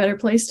imagine a better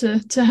place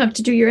to have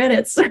to do your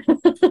edits. It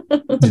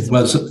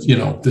was,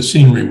 the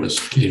scenery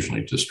was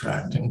occasionally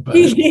distracting, but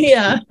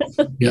yeah.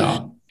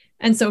 Yeah.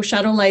 And so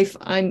Shadow Life,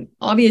 I'm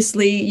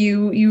obviously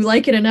you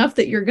like it enough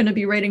that you're going to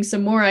be writing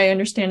some more. I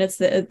understand it's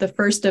the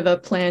first of a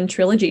planned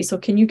trilogy. So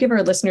can you give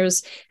our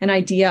listeners an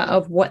idea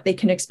of what they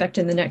can expect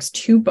in the next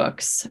 2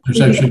 books?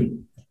 There's actually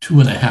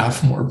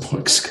 2.5 more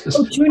books.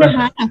 Oh,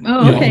 2.5.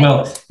 Oh, okay.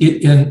 Well,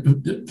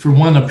 and for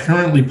one,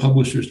 apparently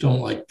publishers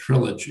don't like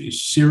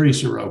trilogies.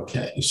 Series are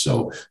okay.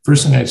 So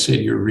first thing I'd say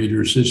to your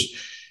readers is,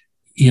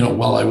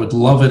 while I would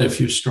love it if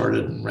you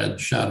started and read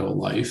Shadow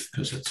Life,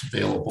 because it's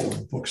available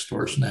in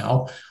bookstores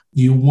now,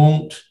 you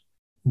won't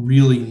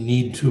really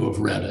need to have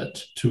read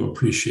it to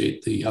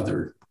appreciate the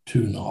other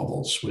 2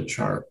 novels, which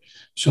are,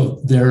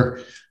 so they're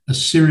a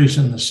series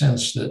in the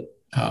sense that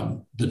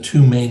the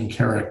 2 main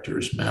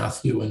characters,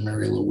 Matthew and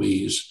Mary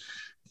Louise,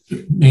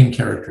 main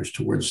characters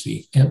towards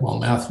the end, well,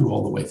 Matthew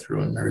all the way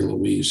through, and Mary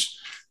Louise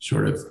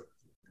sort of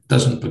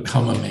doesn't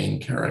become a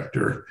main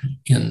character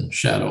in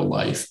Shadow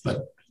Life,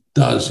 but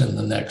does in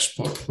the next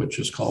book, which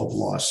is called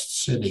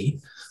Lost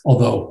City.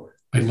 Although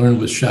I learned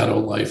with Shadow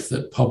Life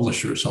that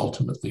publishers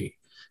ultimately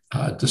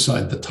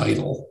decide the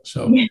title.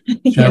 So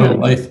Shadow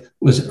Life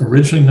was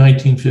originally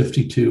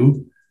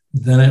 1952,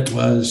 then it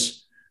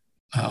was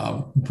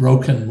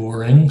Broken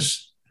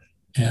Moorings,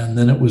 and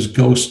then it was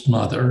Ghost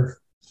Mother.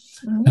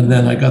 And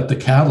then I got the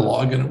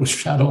catalog and it was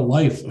Shadow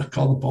Life. I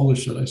called the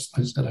publisher. I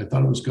said, I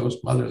thought it was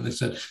Ghost Mother. And they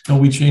said, no,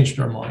 we changed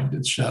our mind.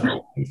 It's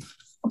Shadow Life.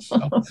 So,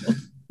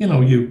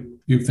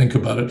 you think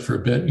about it for a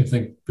bit. You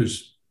think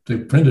they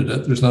printed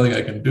it. There's nothing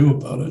I can do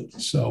about it.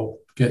 So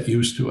get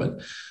used to it.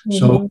 Mm-hmm.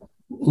 So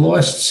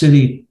Lost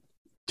City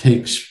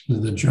takes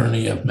the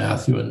journey of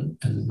Matthew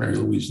and Mary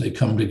Louise. They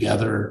come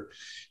together.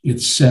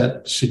 It's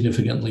set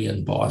significantly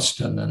in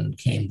Boston and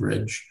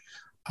Cambridge.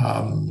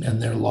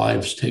 And their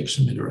lives take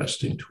some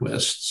interesting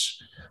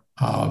twists.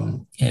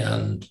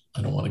 And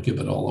I don't want to give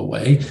it all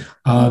away.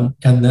 And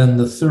then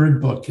the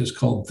 3rd book is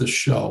called The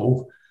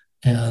Show.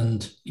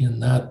 And in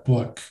that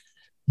book,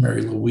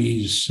 Mary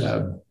Louise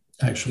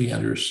actually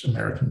enters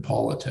American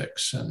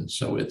politics. And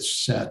so it's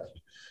set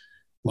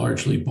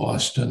largely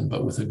Boston,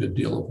 but with a good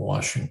deal of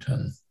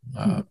Washington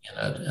in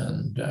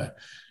it.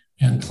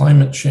 And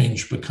climate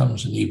change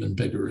becomes an even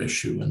bigger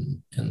issue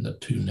in the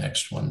 2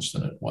 next ones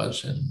than it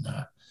was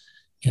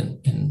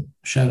in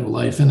Shadow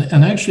Life.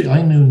 And actually,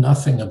 I knew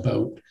nothing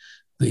about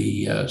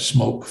the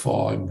smoke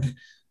fog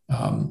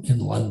in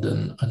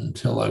London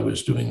until I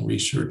was doing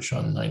research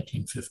on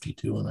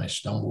 1952, and I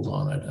stumbled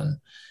on it.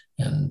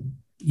 And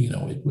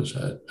it was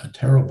a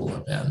terrible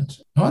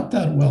event, not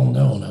that well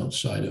known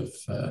outside of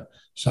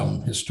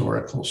some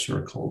historical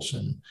circles.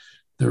 And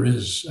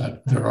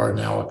there are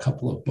now a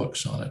couple of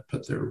books on it,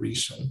 but they're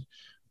recent.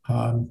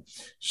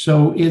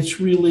 So it's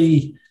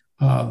really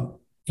an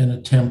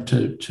attempt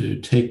to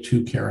take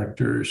 2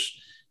 characters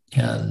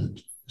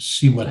and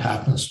see what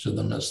happens to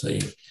them as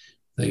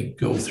they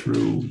go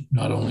through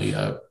not only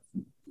a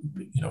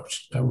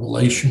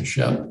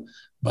relationship,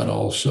 but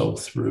also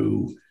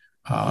through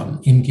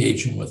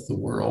engaging with the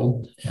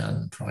world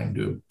and trying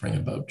to bring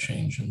about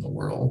change in the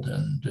world.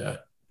 And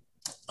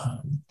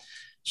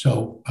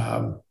so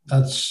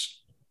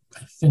that's,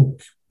 I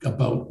think,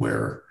 about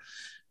where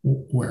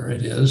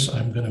it is.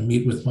 I'm going to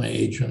meet with my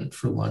agent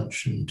for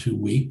lunch in 2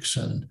 weeks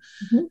and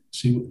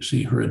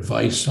see her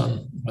advice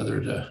on whether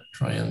to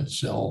try and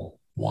sell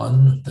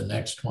one, the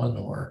next one,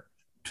 or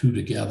 2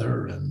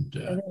 together,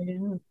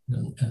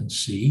 and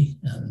see.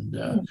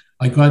 And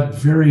I got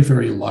very,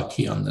 very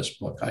lucky on this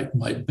book.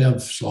 My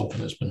Bev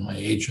Slocum has been my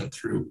agent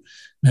through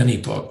many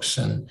books,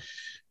 and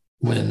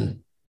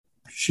when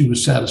she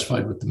was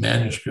satisfied with the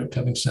manuscript,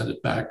 having sent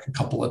it back a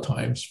couple of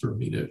times for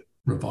me to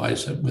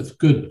revise it with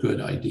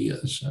good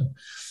ideas,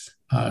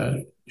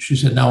 and she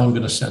said, now I'm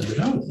going to send it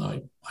out. And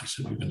I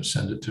said, you're going to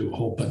send it to a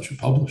whole bunch of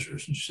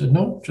publishers? And she said,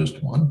 no,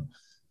 just one.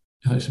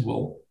 And I said,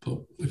 well, but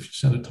if you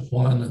send it to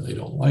one and they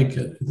don't like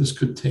it, this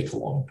could take a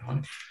long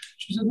time.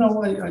 She said,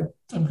 no,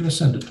 I'm going to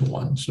send it to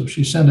one. So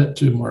she sent it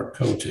to Mark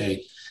Cote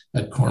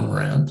at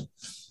Cormorant,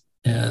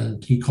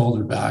 and he called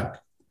her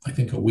back, I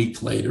think, a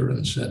week later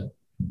and said,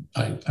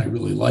 I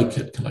really like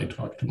it. Can I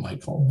talk to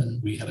Michael?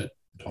 And we had a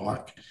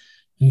talk.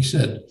 And he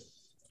said,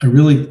 I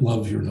really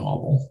love your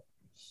novel.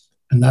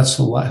 And that's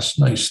the last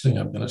nice thing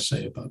I'm going to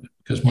say about it,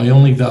 because my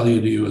only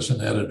value to you as an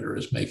editor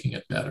is making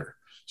it better.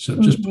 So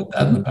just put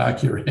that in the back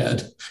of your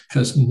head,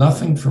 because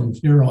nothing from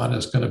here on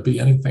is going to be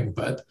anything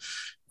but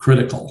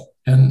critical.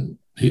 And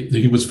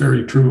he was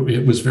very true.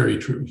 It was very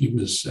true. He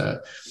was,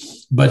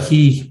 but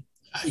he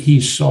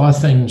saw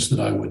things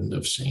that I wouldn't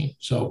have seen.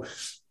 So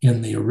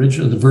in the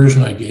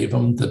version I gave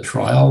him, the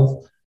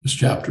trial was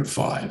chapter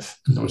 5,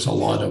 and there was a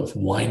lot of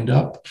wind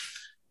up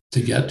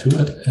to get to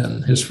it.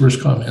 And his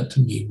first comment to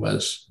me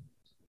was,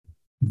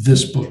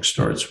 this book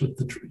starts with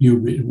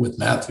with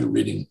Matthew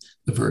reading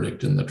the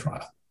verdict in the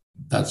trial.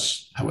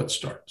 That's how it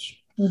starts.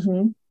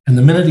 And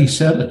the minute he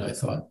said it, I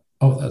thought,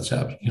 oh, that's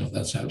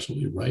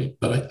absolutely right.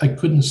 But I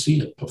couldn't see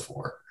it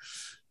before.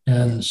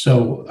 And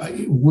so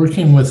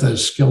working with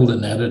as skilled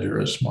an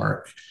editor as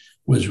Mark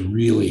was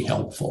really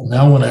helpful.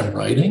 Now when I'm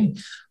writing,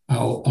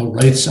 I'll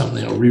write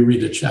something, I'll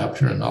reread a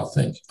chapter, and I'll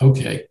think,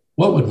 okay,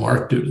 what would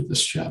Mark do to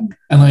this chapter?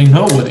 And I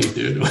know what he'd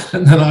do to it,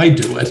 and then I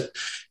do it.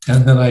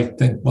 And then I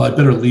think, well, I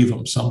better leave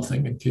him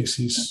something in case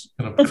he's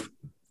going to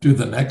do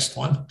the next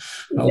one.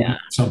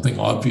 Something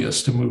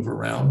obvious to move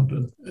around.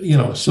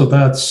 And, so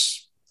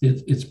that's,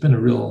 it's been a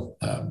real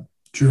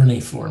journey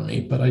for me,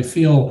 but I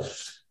feel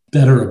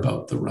better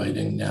about the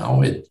writing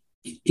now.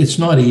 It's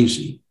not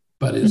easy,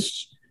 but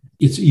it's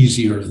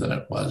easier than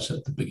it was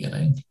at the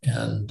beginning.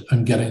 And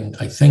I'm getting,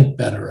 I think,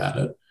 better at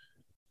it.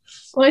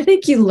 Well, I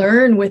think you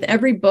learn with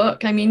every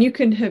book. I mean, you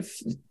could have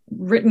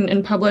written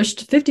and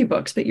published 50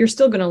 books, but you're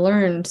still going to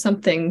learn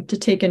something to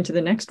take into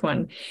the next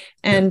one.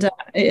 And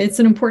it's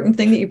an important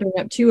thing that you bring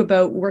up too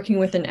about working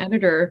with an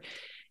editor.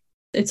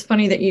 It's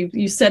funny that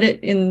you said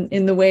it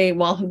in the way,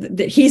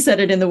 that he said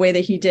it in the way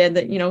that he did,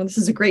 that, this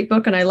is a great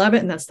book and I love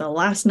it. And that's the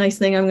last nice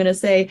thing I'm going to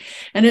say.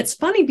 And it's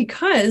funny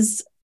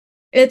because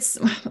it's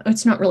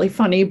not really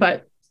funny,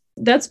 but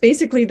that's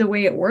basically the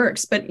way it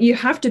works. But you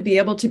have to be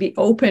able to be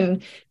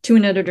open to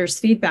an editor's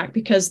feedback,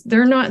 because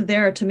they're not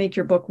there to make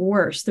your book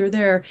worse. They're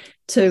there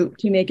to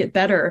make it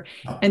better.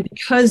 And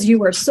because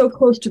you are so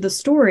close to the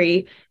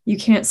story, you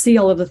can't see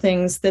all of the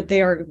things that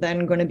they are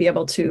then going to be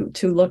able to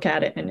look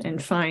at it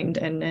and find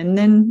and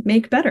then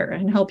make better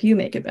and help you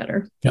make it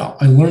better. Yeah,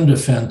 I learned a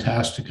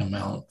fantastic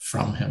amount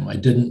from him. I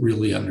didn't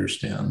really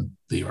understand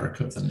the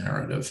arc of the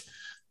narrative,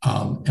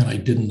 and I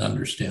didn't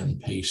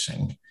understand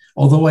pacing.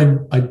 Although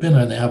I'd been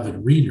an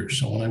avid reader,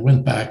 so when I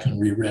went back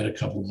and reread a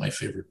couple of my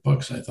favorite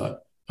books, I thought,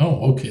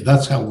 oh, okay,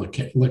 that's how Le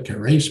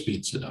Carré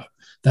speeds it up.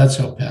 That's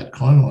how Pat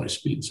Conroy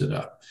speeds it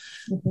up.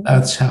 Mm-hmm.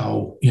 That's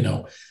how,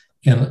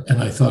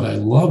 and I thought I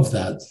love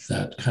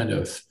that kind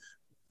of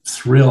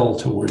thrill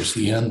towards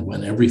the end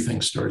when everything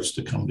starts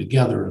to come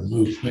together and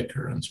move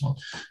quicker and so on.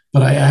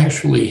 But I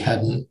actually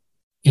hadn't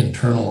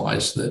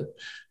internalized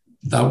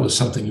that was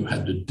something you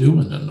had to do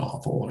in a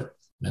novel or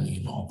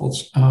many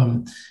novels.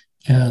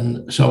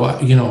 And so,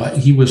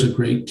 he was a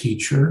great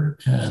teacher,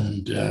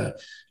 and it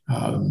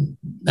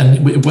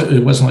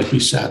wasn't like we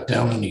sat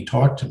down and he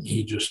talked to me.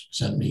 He just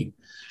sent me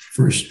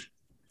first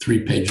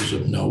 3 pages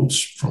of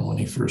notes from when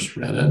he first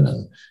read it,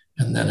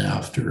 and then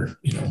after,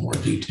 more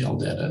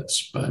detailed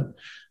edits. But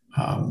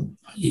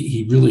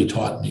he really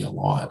taught me a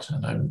lot,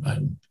 and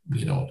I'm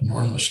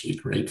enormously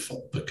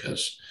grateful,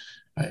 because,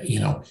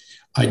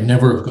 I'd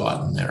never have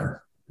gotten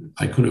there.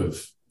 I could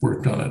have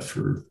worked on it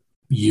for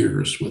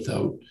years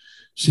without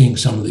seeing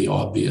some of the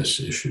obvious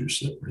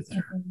issues that were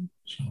there.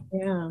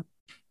 So.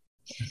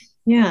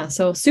 Yeah.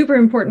 So super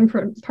important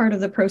part of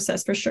the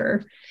process for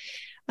sure.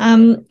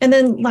 And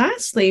then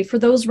lastly, for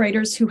those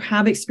writers who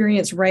have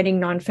experience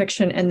writing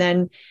nonfiction and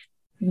then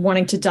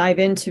wanting to dive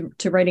into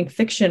writing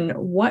fiction,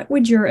 what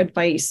would your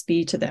advice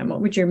be to them?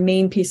 What would your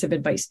main piece of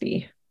advice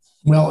be?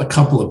 Well, a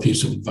couple of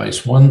pieces of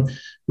advice. One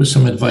was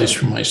some advice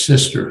from my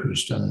sister,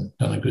 who's done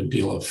a good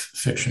deal of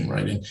fiction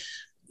writing.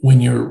 When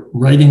you're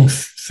writing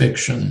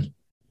fiction,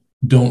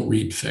 don't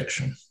read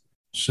fiction.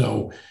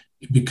 So,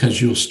 because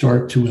you'll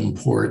start to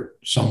import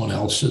someone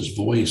else's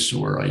voice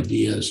or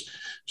ideas.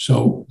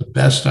 So the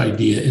best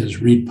idea is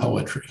read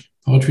poetry.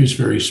 Poetry is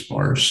very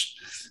sparse.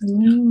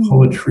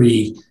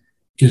 Poetry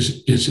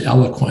is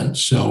eloquent.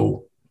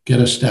 So get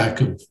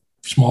a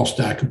small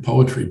stack of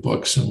poetry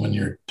books. And when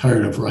you're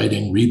tired of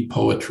writing, read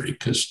poetry,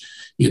 because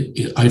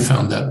I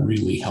found that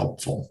really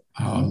helpful.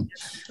 And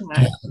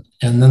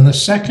then the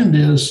second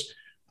is,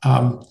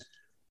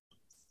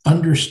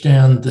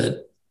 understand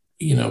that,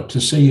 to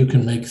say you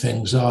can make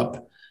things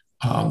up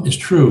is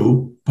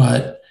true,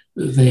 but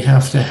they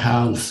have to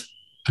have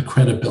a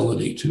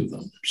credibility to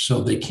them.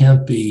 So they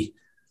can't be,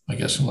 I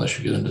guess, unless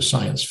you get into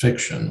science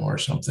fiction or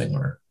something,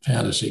 or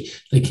fantasy,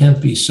 they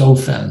can't be so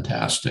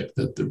fantastic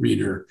that the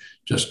reader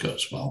just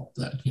goes, well,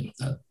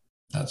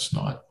 that's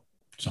not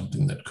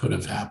something that could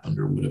have happened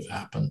or would have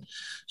happened.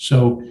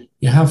 So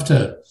you have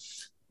to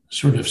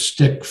sort of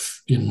stick,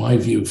 in my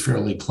view,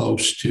 fairly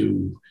close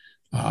to,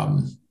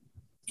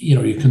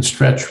 you can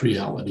stretch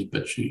reality,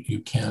 but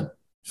you can't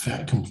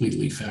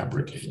completely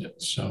fabricate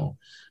it. So,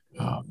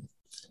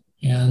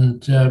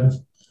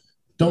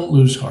 don't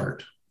lose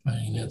heart. I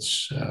mean,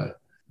 it's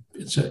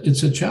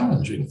a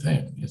challenging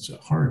thing. It's a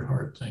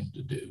hard thing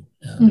to do.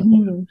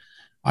 And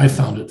I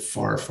found it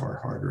far, far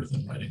harder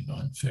than writing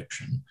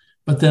nonfiction,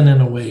 but then in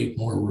a way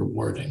more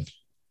rewarding.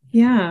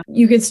 Yeah,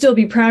 you could still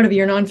be proud of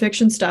your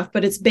nonfiction stuff,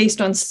 but it's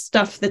based on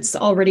stuff that's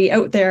already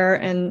out there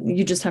and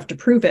you just have to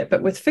prove it.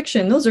 But with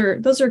fiction, those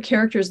are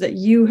characters that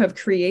you have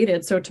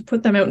created. So to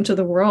put them out into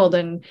the world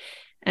and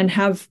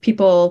have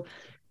people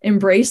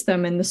embrace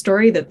them in the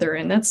story that they're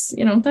in, that's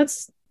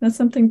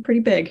something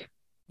pretty big.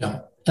 Yeah.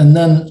 And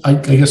then I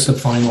guess the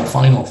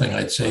final thing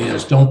I'd say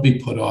is don't be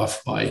put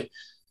off by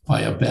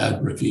a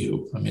bad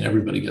review. I mean,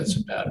 everybody gets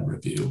a bad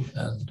review,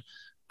 and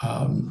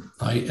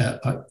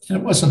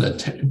it wasn't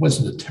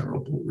a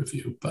terrible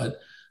review, but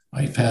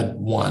I've had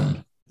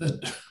one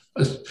that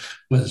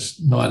was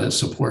not as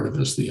supportive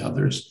as the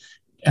others.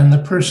 And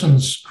the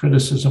person's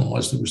criticism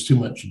was there was too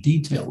much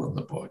detail in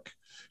the book.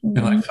 And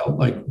I felt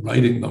like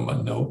writing them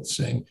a note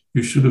saying,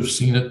 you should have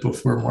seen it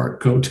before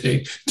Mark Cote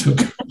took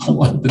a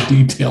lot of the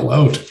detail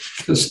out,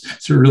 because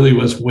there really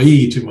was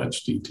way too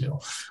much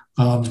detail.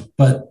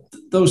 But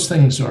those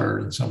things are,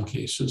 in some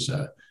cases,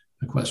 a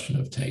question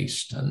of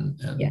taste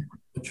and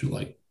what you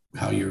like,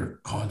 how your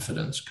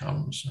confidence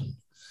comes.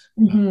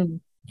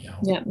 And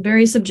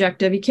very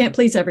subjective. You can't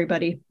please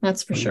everybody.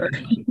 That's for sure.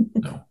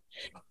 No.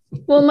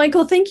 Well,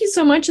 Michael, thank you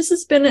so much. This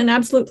has been an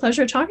absolute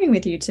pleasure talking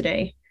with you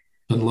today.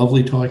 It's been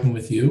lovely talking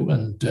with you,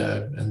 and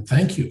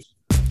thank you.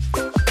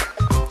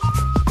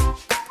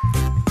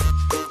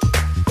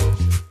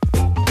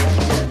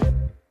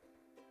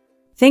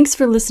 Thanks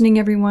for listening,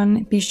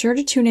 everyone. Be sure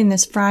to tune in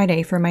this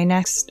Friday for my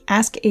next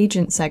Ask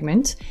Agent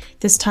segment,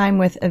 this time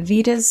with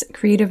Avita's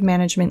Creative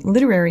Management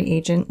Literary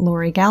Agent,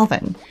 Lori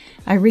Galvin.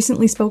 I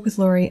recently spoke with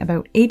Lori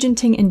about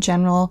agenting in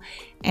general,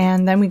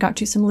 and then we got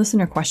to some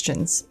listener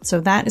questions. So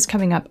that is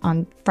coming up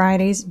on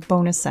Friday's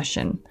bonus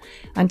session.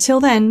 Until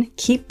then,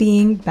 keep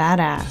being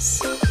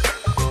badass.